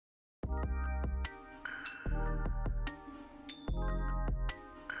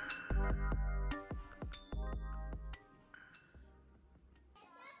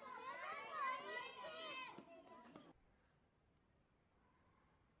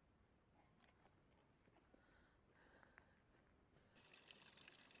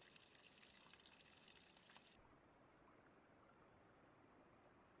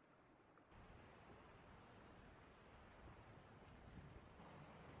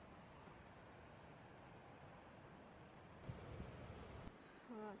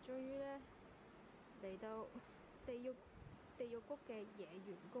啊，終於咧嚟到地獄谷嘅野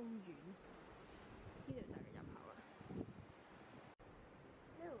園公園，呢度就係入口啦。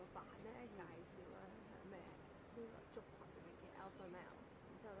呢度個版咧介紹咧係咩？呢個族群裏面嘅 alpha male，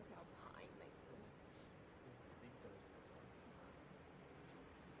 然之後咧佢有排名嘅。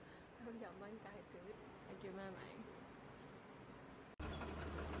佢日文介紹係叫咩名？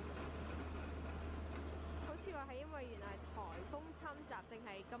好似話係因為原來係颱風侵襲，定係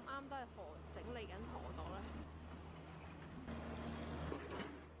咁啱都係河整理緊河道咧。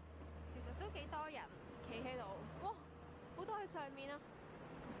其實都幾多人企喺度，哇！好多喺上面啊！